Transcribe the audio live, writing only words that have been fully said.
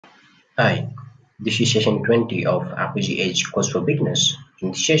Hi, this is session 20 of Apigee Edge course for beginners.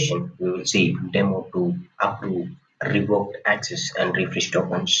 In this session, we will see demo to approve revoked access and refresh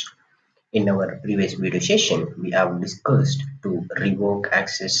tokens. In our previous video session, we have discussed to revoke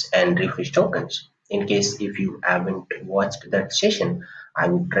access and refresh tokens. In case if you haven't watched that session, I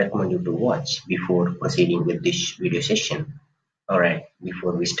would recommend you to watch before proceeding with this video session. Alright,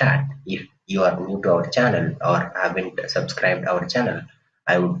 before we start, if you are new to our channel or haven't subscribed our channel,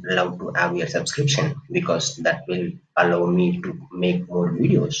 I would love to have your subscription because that will allow me to make more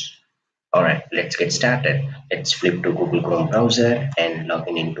videos. Alright, let's get started. Let's flip to Google Chrome browser and log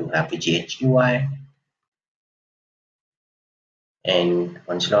in into Apigee Edge UI. And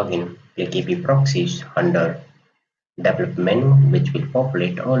once login, click AP proxies under develop menu, which will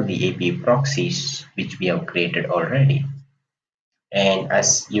populate all the AP proxies which we have created already. And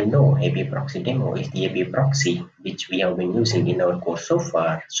as you know, AP proxy demo is the AP proxy which we have been using in our course so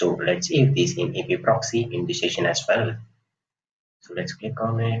far. So let's save this in AP proxy in this session as well. So let's click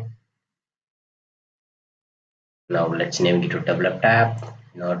on it. Now let's navigate to develop tab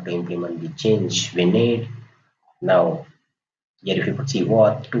in order to implement the change we need. Now here if you could see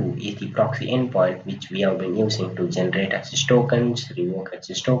auth2 is the proxy endpoint which we have been using to generate access tokens, revoke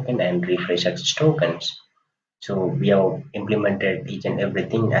access token and refresh access tokens. So we have implemented each and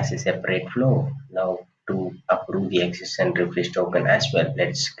everything as a separate flow. Now to approve the access and refresh token as well,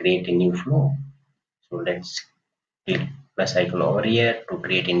 let's create a new flow. So let's click plus icon over here to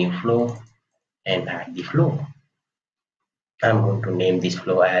create a new flow and add the flow. I'm going to name this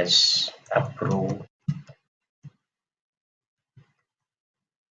flow as approve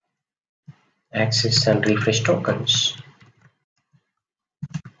access and refresh tokens.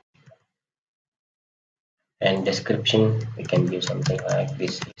 And description, we can give something like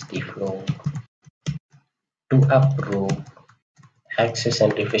this is the flow to approve access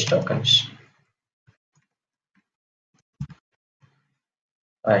and refresh tokens.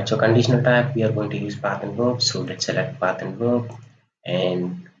 Alright, so conditional type, we are going to use path and verb. So let's select path and verb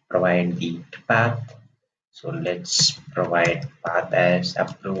and provide the path. So let's provide path as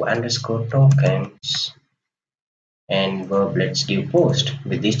approve underscore tokens and verb, let's give post.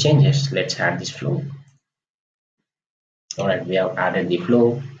 With these changes, let's add this flow. Alright, we have added the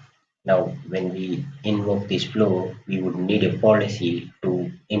flow. Now, when we invoke this flow, we would need a policy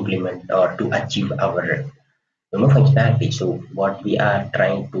to implement or to achieve our functionality. So what we are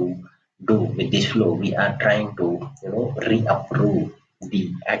trying to do with this flow, we are trying to reapprove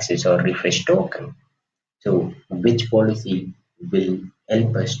the access or refresh token. So which policy will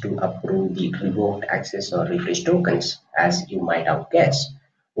help us to approve the revoked access or refresh tokens? As you might have guessed,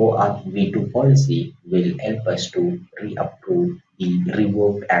 OAuth2 policy will help us to reapprove the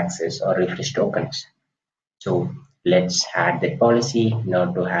revoked access or refresh tokens. So let's add that policy.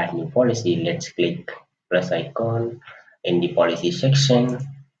 Now to add new policy, let's click plus icon in the policy section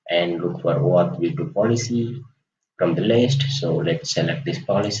and look for OAuth2 policy from the list. So let's select this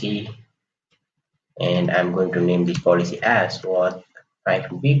policy and I'm going to name this policy as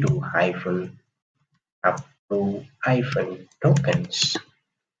OAuth-v2 approve tokens.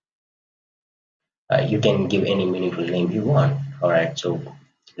 You can give any meaningful name you want. Alright, so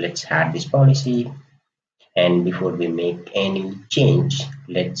let's add this policy. And before we make any change,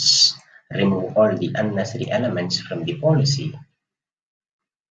 let's remove all the unnecessary elements from the policy.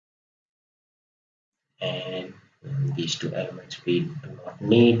 And these two elements we do not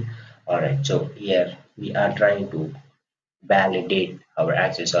need. Alright, so here we are trying to validate our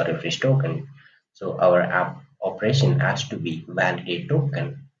access or refresh token. So our app operation has to be validate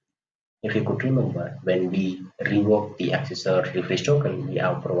token. If you could remember, when we revoke the access or refresh token, we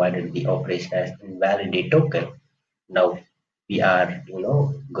have provided the operation as invalidate token. Now we are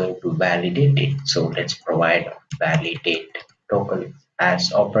going to validate it. So let's provide validate token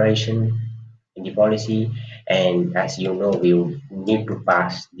as operation in the policy. And as you know, we would need to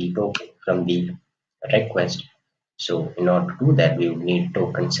pass the token from the request. So in order to do that, we would need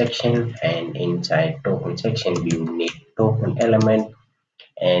token section, and inside token section we would need token element,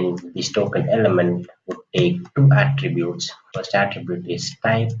 and this token element would take two attributes. First attribute is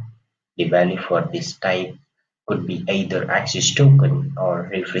type. The value for this type could be either access token or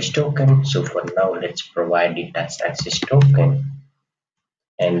refresh token. So for now, let's provide it as access token,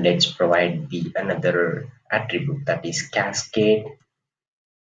 and let's provide the another attribute, that is cascade.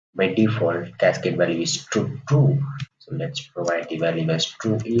 By default, cascade value is true. So let's provide the value as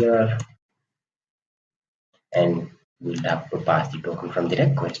true here, and we'll have to pass the token from the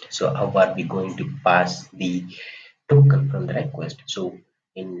request. So how are we going to pass the token from the request? So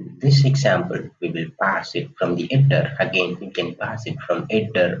In this example, we will pass it from the header. Again, we can pass it from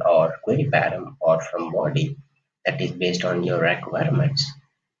header or query param or from body. That is based on your requirements.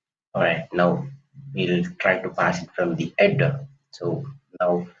 All right, now we'll try to pass it from the header. So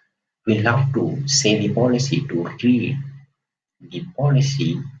now we'll have to say the policy to read the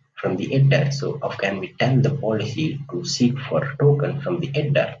policy from the header. So how can we tell the policy to seek for a token from the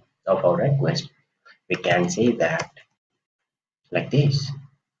header of our request? We can say that like this: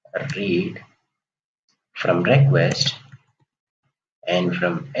 read from request, and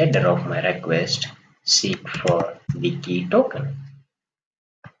from header of my request seek for the key token.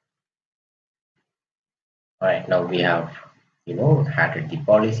 All right, now we have added the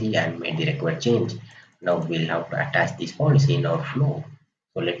policy and made the required change. Now we'll have to attach this policy in our flow.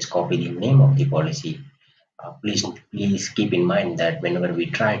 So let's copy the name of the policy. Please keep in mind that whenever we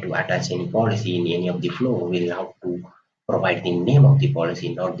try to attach any policy in any of the flow, we'll have to provide the name of the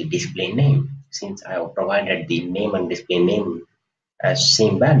policy, not the display name. Since I have provided the name and display name as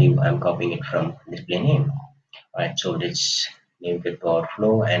same value, I'm copying it from display name. Alright, so let's navigate to our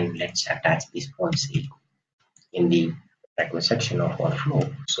flow and let's attach this policy in the request section of our flow.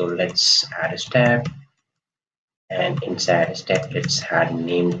 So let's add a step, and inside a step let's add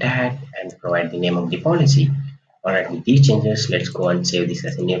name tag and provide the name of the policy. Alright, with these changes, let's go and save this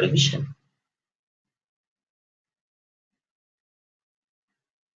as a new revision.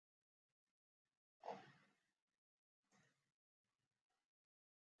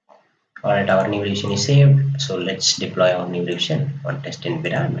 Alright, our new revision is saved. So let's deploy our new revision on test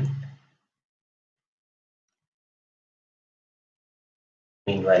environment.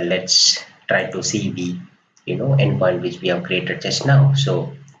 Meanwhile, let's try to see the endpoint which we have created just now.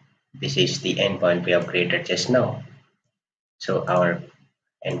 So this is the endpoint we have created just now. So our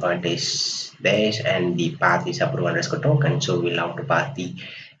endpoint is this and the path is approve underscore token. So we'll have to pass the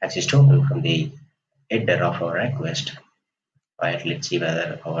access token from the header of our request. Right, let's see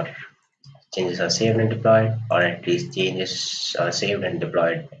whether our changes are saved and deployed, or at least changes are saved and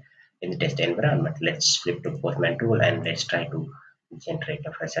deployed in the test environment. Let's flip to Postman tool and let's try to generate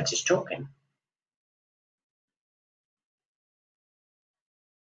a fresh access token.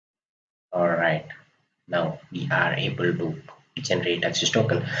 All right, now we are able to generate access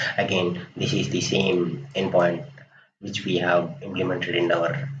token. Again, this is the same endpoint which we have implemented in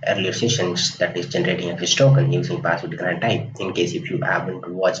our earlier sessions, that is generating access token using password grant type. In case if you haven't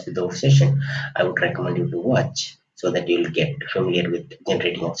watched those session, I would recommend you to watch so that you'll get familiar with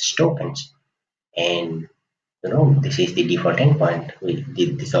generating access tokens. And this is the default endpoint.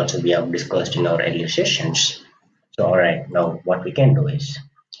 This also we have discussed in our earlier sessions. So all right, now what we can do is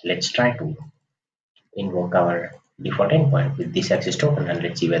let's try to invoke our default endpoint with this access token, and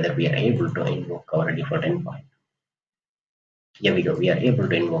let's see whether we are able to invoke our default endpoint. Here we go, we are able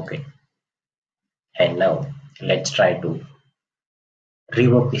to invoke it. And now let's try to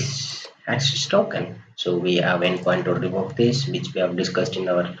revoke this access token. So we have endpoint to revoke this, which we have discussed in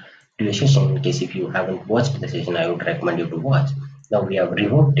our previous session. In case if you haven't watched the session, I would recommend you to watch. Now we have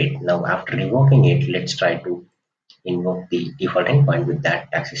revoked it. Now after revoking it, let's try to invoke the default endpoint with that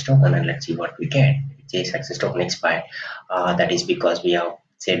access token, and let's see what we get. It says access token expired. That is because we have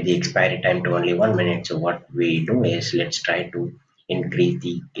set the expiry time to only 1 minute. So what we do is let's try to increase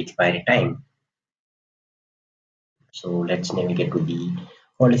the expiry time. So let's navigate to the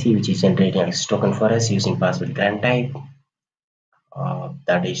policy which is generating access token for us using password grant type.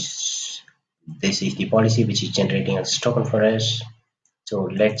 That is, this is the policy which is generating access token for us. So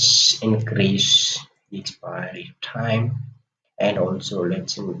let's increase the expiry time, and also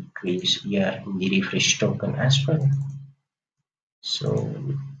let's increase here in the refresh token as well. So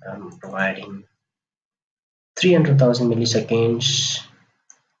I'm providing 300,000 milliseconds,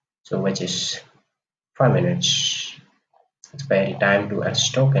 so which is 5 minutes expiry time to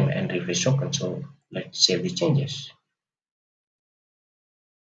access token and refresh token. So let's save the changes.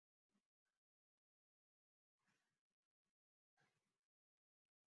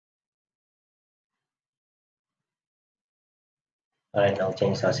 Alright, now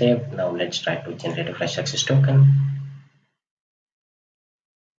changes are saved. Now let's try to generate a fresh access token.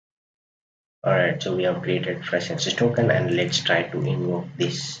 Alright, so we have created fresh access token, and let's try to invoke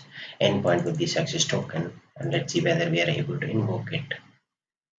this endpoint with this access token, and let's see whether we are able to invoke it.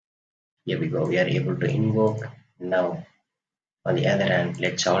 Here we go, we are able to invoke. Now on the other hand,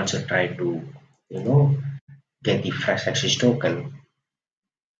 let's also try to get the fresh access token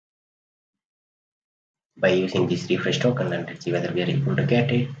by using this refresh token, and let's see whether we are able to get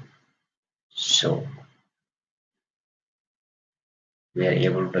it. So we are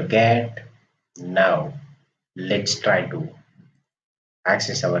able to get. Now let's try to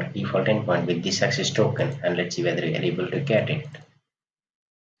access our default endpoint with this access token, and let's see whether we are able to get it.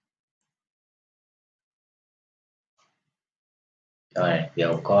 Alright, we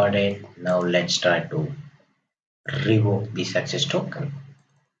have got it. Now let's try to revoke this access token.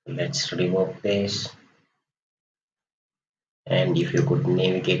 Let's revoke this, and if you could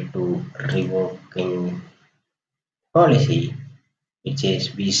navigate to revoking policy, which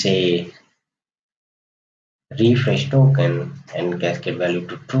is we say refresh token and cascade value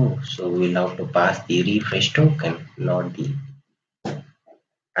to true. So we'll have to pass the refresh token, not the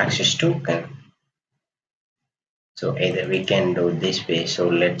access token. So either we can do this way. So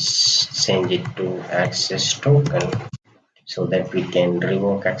let's change it to access token so that we can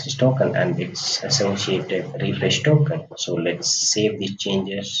revoke access token and its associated refresh token. So let's save these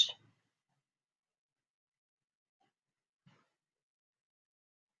changes.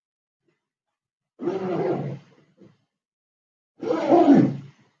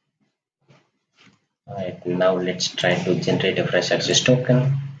 Alright, now let's try to generate a fresh access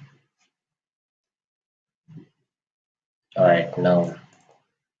token. Alright, now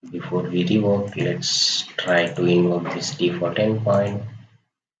before we revoke, let's try to invoke this default endpoint.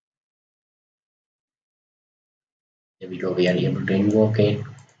 Here we go, we are able to invoke it.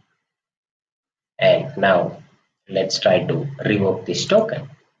 And now let's try to revoke this token.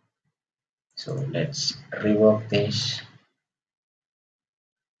 So let's revoke this,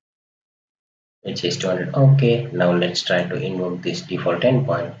 which is 200. Okay, now let's try to invoke this default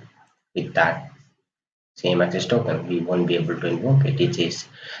endpoint with that same access token. We won't be able to invoke it. It is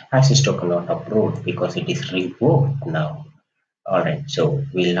access token not approved because it is revoked now. Alright, so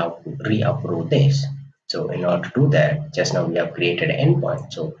we'll have to re-approve this. So in order to do that, just now we have created an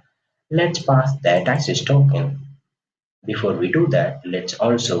endpoint. So let's pass that access token. Before we do that, let's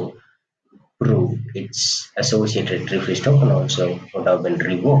also prove its associated refresh token also would have been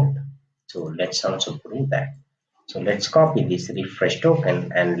revoked. So let's also prove that. So let's copy this refresh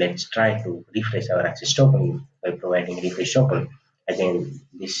token and let's try to refresh our access token by providing refresh token. Again,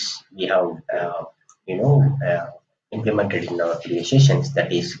 this we have implemented in our previous sessions,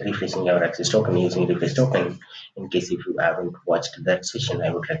 that is refreshing our access token using refresh token. In case if you haven't watched that session, I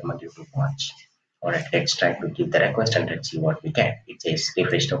would recommend you to watch. Alright, let's try to give the request and let's see what we get. It says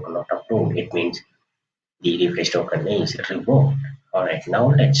refresh token not approved. It means the refresh token is revoked. Alright, now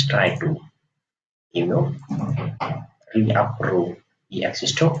let's try to you know reapprove the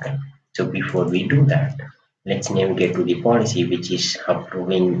access token. So before we do that, let's navigate to the policy which is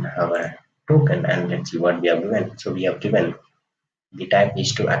approving our token and let's see what we have given. So we have given the type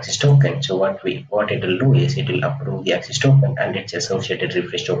is to access token. So what it will do is it will approve the access token and its associated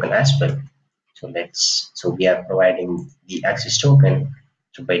refresh token as well. So we are providing the access token.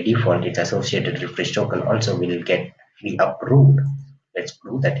 So by default, its associated refresh token also will get reapproved. Let's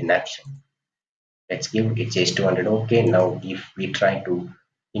prove that in action. Let's give it says 200. Okay, now if we try to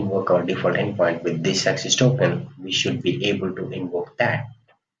invoke our default endpoint with this access token, we should be able to invoke that.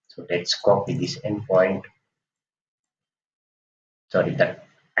 So let's copy this endpoint, sorry, that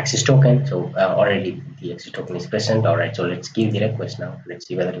access token. So already the access token is present. All right, so let's give the request now. Let's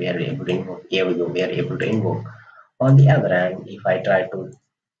see whether we are able to invoke. Here we go, we are able to invoke. On the other hand, if I try to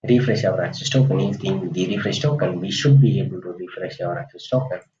refresh our access token using the refresh token, we should be able to refresh our access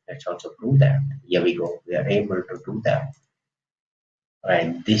token. Let's also prove that. Here we go, we are able to do that.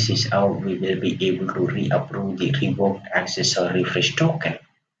 Right, this is how we will be able to reapprove the revoked access or refresh token.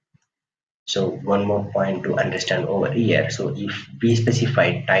 So one more point to understand over here. So if we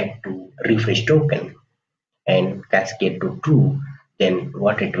specify type to refresh token and cascade to true, then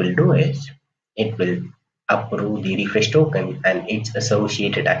what it will do is it will approve the refresh token and its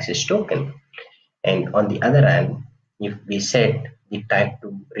associated access token. And on the other hand, if we set the type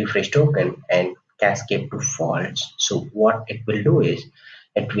to refresh token and cascade to false, so what it will do is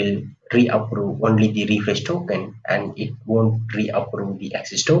it will reapprove only the refresh token and it won't reapprove the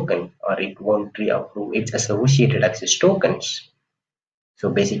access token, or it won't reapprove its associated access tokens. So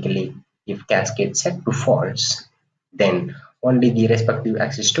basically, if cascade set to false, then only the respective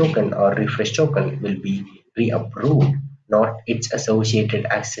access token or refresh token will be reapproved, not its associated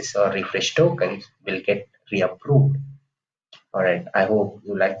access or refresh tokens will get reapproved. Alright, I hope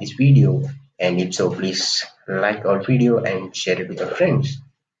you like this video, and if so, please like our video and share it with your friends.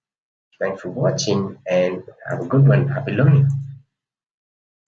 Thanks for watching and have a good one. Happy learning.